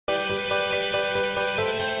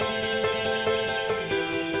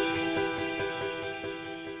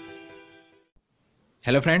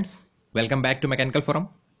Hello friends, welcome back to mechanical forum.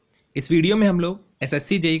 इस video में हम लोग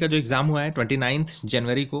एसएससी जेई का जो एग्ज़ाम हुआ है 29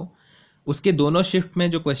 जनवरी को, उसके दोनों शिफ्ट में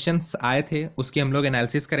जो क्वेश्चंस आए थे उसकी हम लोग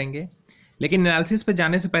एनालिसिस करेंगे। लेकिन एनालिसिस पे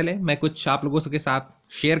जाने से पहले मैं कुछ आप लोगों के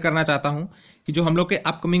साथ शेयर करना चाहता हूं कि जो हम लोग के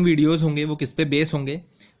अपकमिंग वीडियोज़ होंगे वो किस पे बेस होंगे।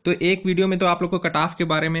 तो एक वीडियो में तो आप लोग को कट ऑफ के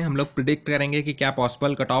बारे में हम लोग प्रिडिक्ट करेंगे कि क्या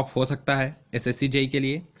पॉसिबल कट ऑफ हो सकता है एसएससी जेई के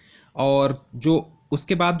लिए, और जो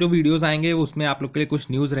उसके बाद जो वीडियोस आएंगे उसमें आप लोग के लिए कुछ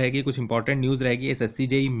न्यूज़ रहेगी, कुछ इंपॉर्टेंट न्यूज़ रहेगी एसएससी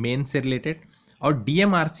जेई मेन से रिलेटेड, और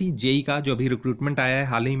डीएमआरसी जेई का जो अभी रिक्रूटमेंट आया है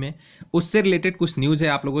हाल ही में उससे रिलेटेड कुछ न्यूज़ है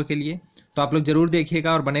आप लोगों के लिए। तो आप लोग जरूर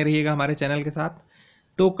देखिएगा और बने रहिएगा हमारे चैनल के साथ।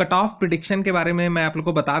 तो कट ऑफ प्रिडिक्शन के बारे में मैं आप लोग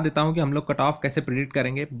को बता देता हूं कि हम लोग कट ऑफ कैसे प्रिडिक्ट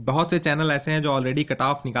करेंगे। बहुत से चैनल ऐसे हैं जो ऑलरेडी कट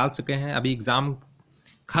ऑफ निकाल चुके हैं, अभी एग्ज़ाम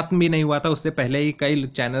खत्म भी नहीं हुआ था उससे पहले ही कई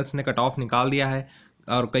चैनल्स ने कट ऑफ निकाल दिया है,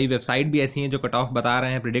 और कई वेबसाइट भी ऐसी हैं जो कट ऑफ बता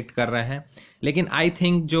रहे हैं, प्रिडिक्ट कर रहे हैं। लेकिन आई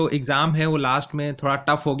थिंक जो एग्ज़ाम है वो लास्ट में थोड़ा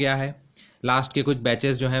टफ हो गया है, लास्ट के कुछ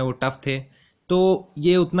बैचेस जो हैं वो टफ थे, तो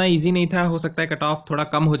ये उतना इजी नहीं था। हो सकता है कट ऑफ थोड़ा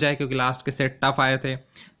कम हो जाए क्योंकि लास्ट के सेट टफ आए थे।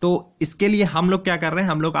 तो इसके लिए हम लोग क्या कर रहे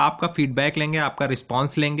हैं, हम लोग आपका फीडबैक लेंगे, आपका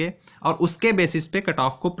रिस्पॉन्स लेंगे और उसके बेसिस पे कट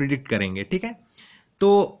ऑफ को प्रिडिक्ट करेंगे, ठीक है।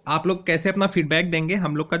 तो आप लोग कैसे अपना फीडबैक देंगे,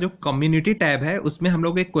 हम लोग का जो कम्युनिटी टैब है उसमें हम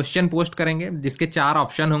लोग एक क्वेश्चन पोस्ट करेंगे जिसके 4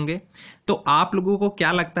 ऑप्शन होंगे। तो आप लोगों को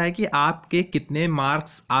क्या लगता है कि आपके कितने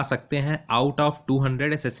मार्क्स आ सकते हैं आउट ऑफ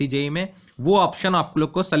 200 एसएससी जेई में, वो ऑप्शन आप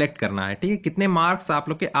लोग को सेलेक्ट करना है, ठीक है। कितने मार्क्स आप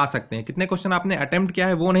लोग के आ सकते हैं, कितने क्वेश्चन आपने अटेम्प्ट किया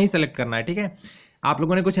है वो नहीं सेलेक्ट करना है, ठीक है। आप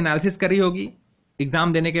लोगों ने कुछ एनालिसिस करी होगी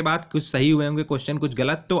एग्जाम देने के बाद, कुछ सही हुए होंगे क्वेश्चन, कुछ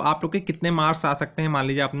गलत, तो आप लोग के कितने मार्क्स आ सकते हैं। मान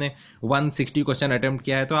लीजिए आपने 160 क्वेश्चन अटेम्प्ट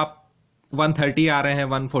किया है तो आप 130 आ रहे हैं,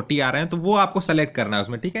 140 आ रहे हैं, तो वो आपको सेलेक्ट करना है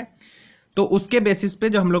उसमें, ठीक है। तो उसके बेसिस पे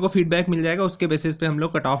जो हम लोग को फीडबैक मिल जाएगा उसके बेसिस पे हम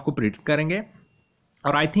लोग कट ऑफ को प्रिडिक्ट करेंगे,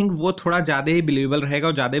 और आई थिंक वो थोड़ा ज़्यादा ही बिलीवेबल रहेगा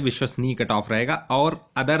और ज़्यादा विश्वसनीय कट ऑफ रहेगा और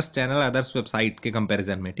अदर्स चैनल, अदर्स वेबसाइट के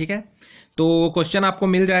कंपैरिजन में, ठीक है। तो क्वेश्चन आपको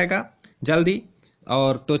मिल जाएगा जल्दी।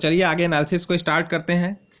 और तो चलिए आगे एनालिसिस को स्टार्ट करते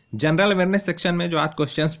हैं। जनरल अवेयरनेस सेक्शन में जो आज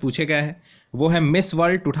क्वेश्चंस पूछे गए हैं वो है मिस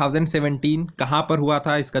वर्ल्ड 2017 कहाँ पर हुआ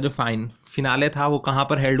था, इसका जो फिनाले था वो कहाँ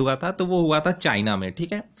पर हेल्ड हुआ था, तो वो हुआ था चाइना में,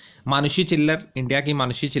 ठीक है। मानुषी चिल्लर, इंडिया की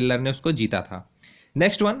मानुषी चिल्लर ने उसको जीता था।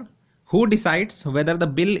 Next one, who decides whether the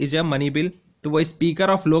bill is a money bill, तो वो स्पीकर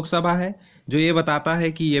ऑफ लोकसभा है जो ये बताता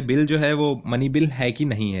है कि ये बिल जो है वो मनी बिल है कि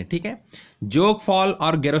नहीं है, ठीक है। जोग फॉल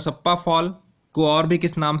और गेरोसप्पा फॉल को और भी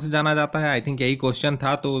किस नाम से जाना जाता है, आई थिंक यही क्वेश्चन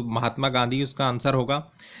था, तो महात्मा गांधी उसका आंसर होगा।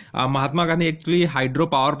 Mahatma Gandhi actually hydro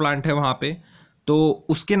power plant है वहाँ पे, तो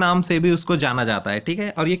उसके नाम से भी उसको जाना जाता है, ठीक है।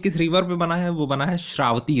 और ये किस रिवर पे बना है, वो बना है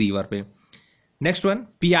श्रावती रिवर पे। Next one,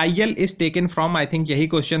 PIL is taken from, I think यही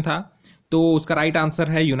क्वेश्चन था, तो उसका राइट आंसर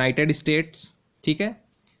है यूनाइटेड स्टेट्स, ठीक है।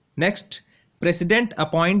 Next, president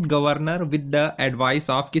appoint governor with the advice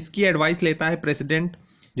of, किसकी एडवाइस लेता है प्रेसिडेंट,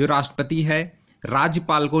 जो राष्ट्रपति है,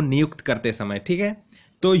 राज्यपाल को नियुक्त करते समय, ठीक है।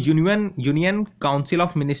 तो यूनियन काउंसिल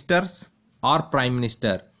ऑफ मिनिस्टर्स और प्राइम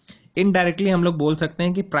मिनिस्टर। इनडायरेक्टली हम लोग बोल सकते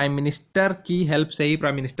हैं कि प्राइम मिनिस्टर की हेल्प से ही,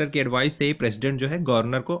 प्राइम मिनिस्टर की एडवाइस से ही प्रेसिडेंट जो है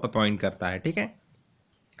गवर्नर को अपॉइंट करता है, ठीक है।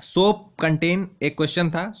 सोप कंटेन, एक क्वेश्चन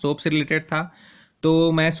था सोप से रिलेटेड था,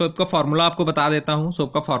 तो मैं सोप का फॉर्मूला आपको बता देता हूँ।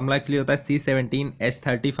 सोप का फॉर्मूला एक्चुअली होता है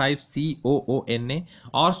C17H35 COONA,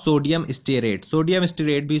 और सोडियम स्टेरेट, सोडियम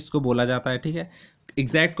स्टेरेट भी इसको बोला जाता है, ठीक है।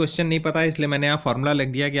 एग्जैक्ट क्वेश्चन नहीं पता है इसलिए मैंने यहाँ फॉर्मूला लिख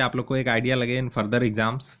दिया कि आप लोग को एक आइडिया लगे in further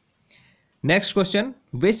exams. Next question,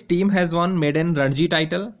 which team has one maiden Ranji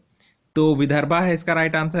title, तो विदर्भा है इसका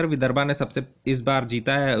राइट आंसर। विदर्भा ने सबसे इस बार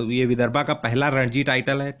जीता है, ये विदर्भा का पहला रणजी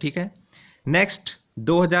टाइटल है, ठीक है। नेक्स्ट,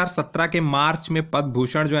 2017 के मार्च में पद्म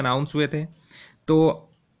भूषण जो अनाउंस हुए थे, तो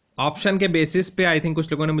ऑप्शन के बेसिस पे आई थिंक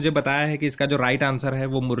कुछ लोगों ने मुझे बताया है कि इसका जो राइट आंसर है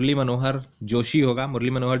वो मुरली मनोहर जोशी होगा। मुरली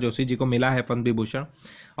मनोहर जोशी जी को मिला है पद्म विभूषण,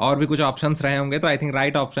 और भी कुछ ऑप्शंस रहे होंगे, तो I think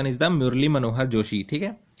right option is the Murli Manohar Joshi, ठीक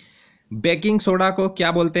है। बेकिंग सोडा को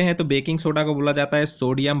क्या बोलते हैं, तो बेकिंग सोडा को बोला जाता है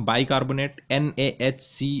sodium bicarbonate,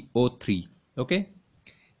 NaHCO3, okay.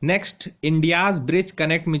 Next, India's bridge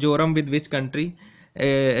connect Mizoram with which country,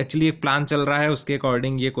 actually एक प्लान चल रहा है उसके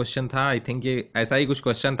अकॉर्डिंग ये क्वेश्चन था, आई थिंक ये ऐसा ही कुछ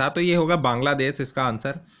क्वेश्चन था, तो ये होगा बांग्लादेश इसका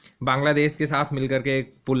आंसर। बांग्लादेश के साथ मिलकर के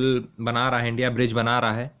एक पुल बना रहा है इंडिया, ब्रिज बना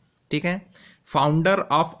रहा है, ठीक है। फाउंडर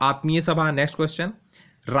ऑफ आत्मीय सभा, नेक्स्ट क्वेश्चन,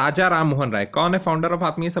 राजा राम मोहन राय, कौन है फाउंडर ऑफ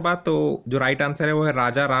आत्मीय सभा, तो जो राइट आंसर है वो है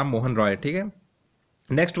राजा राम मोहन रॉय, ठीक है।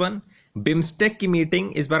 नेक्स्ट वन, बिम्स्टेक की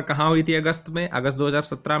मीटिंग इस बार कहाँ हुई थी अगस्त में, अगस्त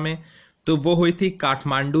 2017 में, तो वो हुई थी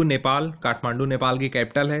काठमांडू नेपाल। काठमांडू नेपाल की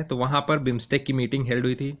कैपिटल है, तो वहाँ पर बिम्स्टेक की मीटिंग हेल्ड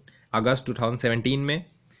हुई थी अगस्त 2017 में।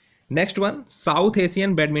 Next one, south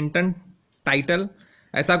Asian badminton title,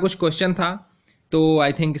 ऐसा कुछ क्वेश्चन था, तो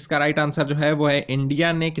आई थिंक इसका राइट आंसर जो है वो है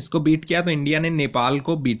इंडिया ने किसको बीट किया, तो इंडिया ने नेपाल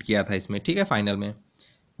को बीट किया था इसमें, ठीक है, फाइनल में।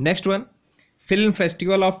 Next one, film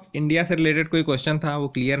festival of India से रिलेटेड कोई क्वेश्चन था, वो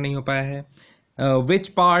क्लियर नहीं हो पाया है। Which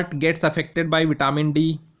part gets affected by vitamin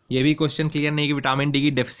D, ये भी क्वेश्चन क्लियर नहीं कि विटामिन डी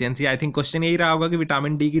की डेफिशिएंसी, आई थिंक क्वेश्चन यही रहा होगा कि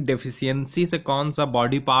विटामिन डी की डेफिशिएंसी से कौन सा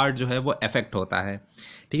बॉडी पार्ट जो है वो अफेक्ट होता है।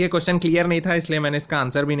 ठीक है, क्वेश्चन क्लियर नहीं था इसलिए मैंने इसका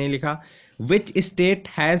आंसर भी नहीं लिखा। Which state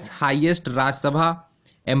has highest Rajya Sabha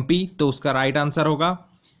MP, तो उसका राइट आंसर होगा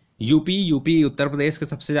यूपी उत्तर प्रदेश के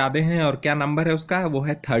सबसे ज़्यादा हैं, और क्या नंबर है उसका, वो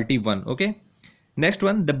है 31। Okay, next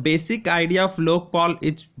one, the basic idea of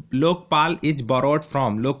Lokpal is borrowed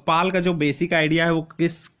from, Lokpal का जो बेसिक आइडिया है वो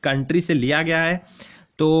किस कंट्री से लिया गया है,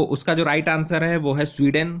 तो उसका जो राइट आंसर है वो है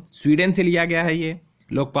स्वीडन से लिया गया है ये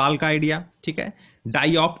लोकपाल का आइडिया। ठीक है,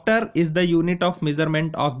 dioptre is the unit of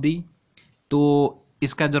measurement of the, तो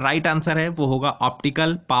इसका जो राइट आंसर है वो होगा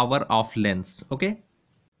optical power of lens. Okay,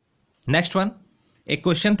 next one, एक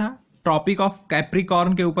क्वेश्चन था ट्रॉपिक ऑफ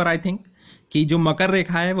कैप्रिकॉर्न के ऊपर, आई थिंक, कि जो मकर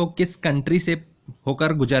रेखा है वो किस कंट्री से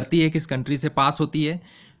होकर गुजरती है, किस कंट्री से पास होती है,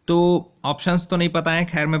 तो ऑप्शंस तो नहीं पता है,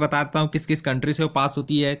 खैर मैं बताता हूँ किस किस कंट्री से वो पास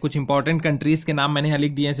होती है। कुछ इंपॉर्टेंट कंट्रीज के नाम मैंने यहाँ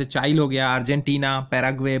लिख दिए हैं, जैसे चाइल हो गया, Argentina,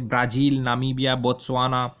 Paraguay, Brazil, Namibia,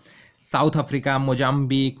 Botswana, south Africa,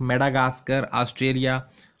 Mozambique, Madagascar, Australia,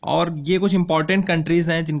 और ये कुछ इंपॉर्टेंट कंट्रीज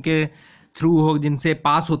हैं जिनके थ्रू हो, जिनसे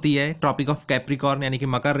पास होती है ट्रॉपिक ऑफ कैप्रिकॉर्न यानी कि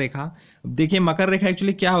मकर रेखा। देखिए मकर रेखा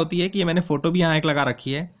एक्चुअली क्या होती है कि ये मैंने फोटो भी यहाँ एक लगा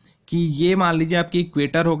रखी है कि ये मान लीजिए आपकी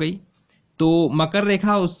इक्वेटर हो गई, तो मकर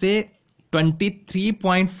रेखा उससे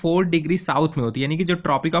 23.4 डिग्री साउथ में होती है, यानी कि जो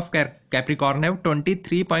ट्रॉपिक ऑफ कैप्रिकॉर्न है वो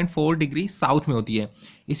 23.4 डिग्री साउथ में होती है।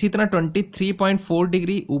 इसी तरह 23.4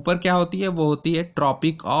 डिग्री ऊपर क्या होती है, वो होती है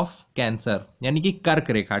ट्रॉपिक ऑफ कैंसर यानी कि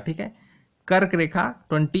कर्क रेखा। ठीक है, कर्क रेखा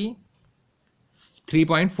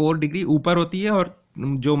 23.4 डिग्री ऊपर होती है, और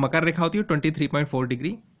जो मकर रेखा होती है 23.4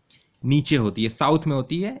 डिग्री नीचे होती है, साउथ में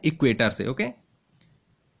होती है इक्वेटर से। ओके,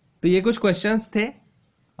 तो ये कुछ क्वेश्चंस थे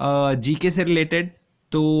जीके से रिलेटेड।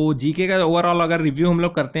 तो जीके का ओवरऑल अगर रिव्यू हम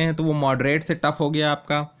लोग करते हैं तो वो मॉडरेट से टफ हो गया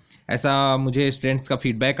आपका, ऐसा मुझे स्टूडेंट्स का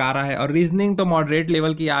फीडबैक आ रहा है, और रीजनिंग तो मॉडरेट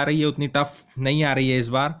लेवल की आ रही है, उतनी टफ नहीं आ रही है इस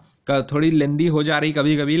बार, थोड़ी लेंदी हो जा रही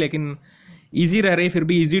कभी कभी, लेकिन ईजी रह रही, फिर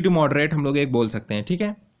भी ईजी टू मॉडरेट हम लोग एक बोल सकते हैं। ठीक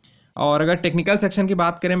है, और अगर टेक्निकल सेक्शन की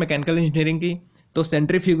बात करें मैकेनिकल इंजीनियरिंग की, तो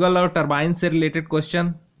सेंट्रीफ्यूगल और टरबाइन से रिलेटेड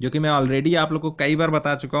क्वेश्चन, जो कि मैं ऑलरेडी आप लोग को कई बार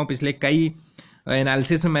बता चुका हूँ, पिछले कई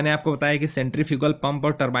एनालिसिस में मैंने आपको बताया कि सेंट्रीफ्यूगल पंप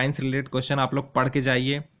और टरबाइन से रिलेटेड क्वेश्चन आप लोग पढ़ के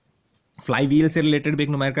जाइए। फ्लाई व्हील से रिलेटेड भी एक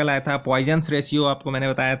न्यूमेरिकल आया था, पॉइजन्स रेशियो आपको मैंने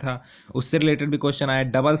बताया था, उससे रिलेटेड भी क्वेश्चन आया,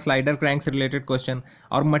 डबल स्लाइडर क्रैंक से रिलेटेड क्वेश्चन,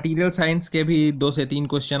 और मटेरियल साइंस के भी 2 से 3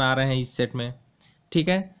 क्वेश्चन आ रहे हैं इस सेट में। ठीक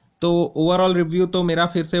है, तो ओवरऑल रिव्यू तो मेरा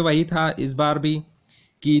फिर से वही था इस बार भी,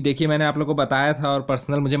 कि देखिए मैंने आप लोग को बताया था, और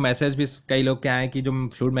पर्सनल मुझे मैसेज भी कई लोग के आए कि जो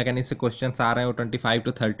फ्लूइड मैकेनिक्स से क्वेश्चंस आ रहे हैं वो 25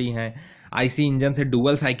 to 30 हैं, आईसी इंजन से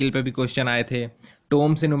डुअल साइकिल पे भी क्वेश्चन आए थे,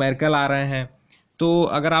 टोम से न्यूमेरिकल आ रहे हैं। तो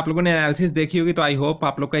अगर आप लोगों ने एनालिसिस देखी होगी तो आई होप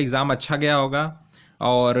आप लोग का एग्ज़ाम अच्छा गया होगा,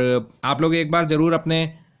 और आप लोग एक बार ज़रूर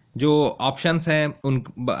अपने जो ऑप्शंस हैं उन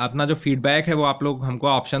अपना जो फीडबैक है वो आप लोग हमको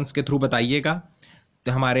ऑप्शंस के थ्रू बताइएगा,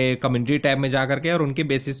 तो हमारे कम्युनिटी टैब में जा करके, और उनके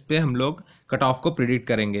बेसिस पे हम लोग कट ऑफ को प्रिडिक्ट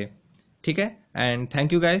करेंगे। ठीक है, and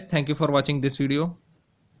thank you guys, thank you for watching this video.